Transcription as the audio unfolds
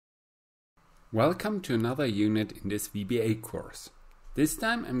Welcome to another unit in this VBA course. This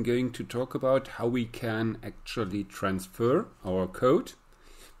time I'm going to talk about how we can actually transfer our code,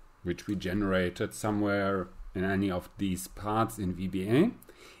 which we generated somewhere in any of these parts in VBA,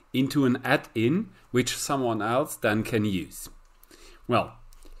 into an add-in which someone else then can use. Well,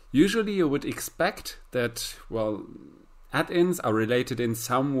 usually you would expect that, add-ins are related in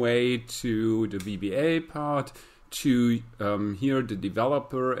some way to the VBA part, to here the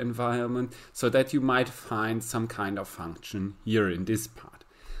developer environment, so that you might find some kind of function here in this part.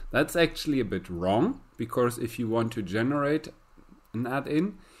 That's actually a bit wrong, because if you want to generate an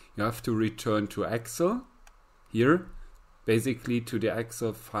add-in, you have to return to Excel, here, basically to the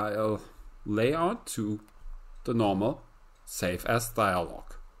Excel file layout, to the normal Save As dialog.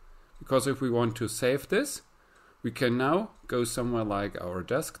 Because if we want to save this, we can now go somewhere like our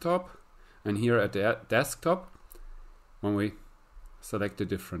desktop, and here at the desktop, when we select the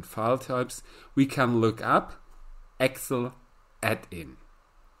different file types, we can look up Excel add-in.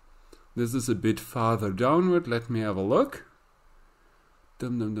 This is a bit farther downward. Let me have a look.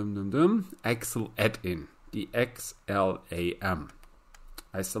 Excel add-in, the XLAM.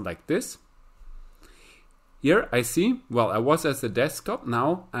 I select this. Here I see, I was at the desktop,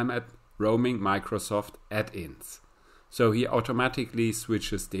 now I'm at roaming Microsoft add-ins. So he automatically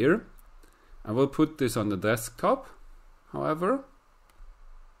switches there. I will put this on the desktop, however.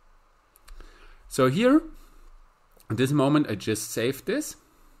 So here, at this moment, I just saved this.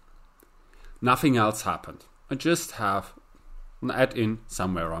 Nothing else happened. I just have an add-in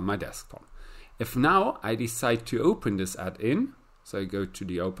somewhere on my desktop. If now I decide to open this add-in, so I go to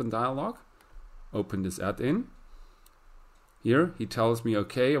the Open dialog, open this add-in. Here he tells me,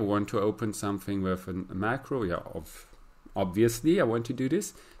 okay, I want to open something with a macro. Yeah, obviously I want to do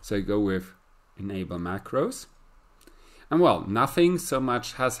this. So I go with Enable Macros. And nothing so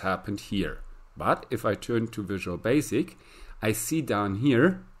much has happened here. But if I turn to Visual Basic, I see down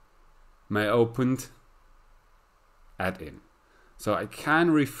here my opened add-in. So I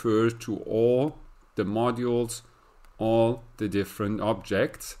can refer to all the modules, all the different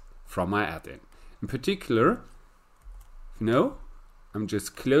objects from my add-in. In particular, I'm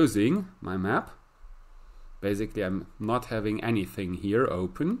just closing my map. Basically, I'm not having anything here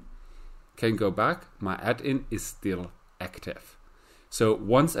open. Can go back, my add-in is still active. So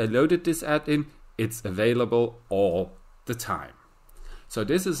once I loaded this add-in, it's available all the time. So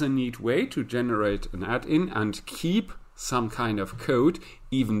this is a neat way to generate an add-in and keep some kind of code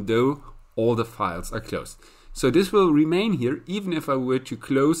even though all the files are closed. So this will remain here even if I were to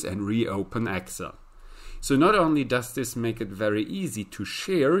close and reopen Excel. So not only does this make it very easy to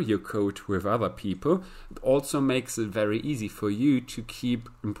share your code with other people, it also makes it very easy for you to keep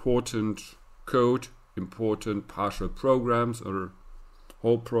important code, important partial programs or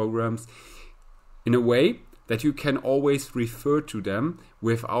whole programs in a way that you can always refer to them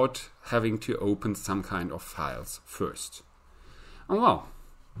without having to open some kind of files first. And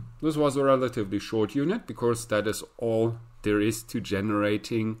this was a relatively short unit because that is all there is to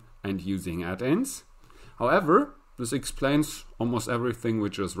generating and using add-ins. However, this explains almost everything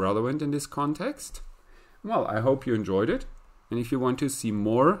which is relevant in this context. I hope you enjoyed it. And if you want to see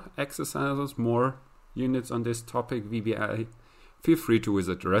more exercises, more units on this topic, VBA, feel free to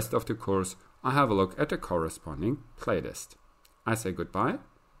visit the rest of the course or have a look at the corresponding playlist. I say goodbye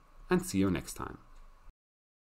and see you next time.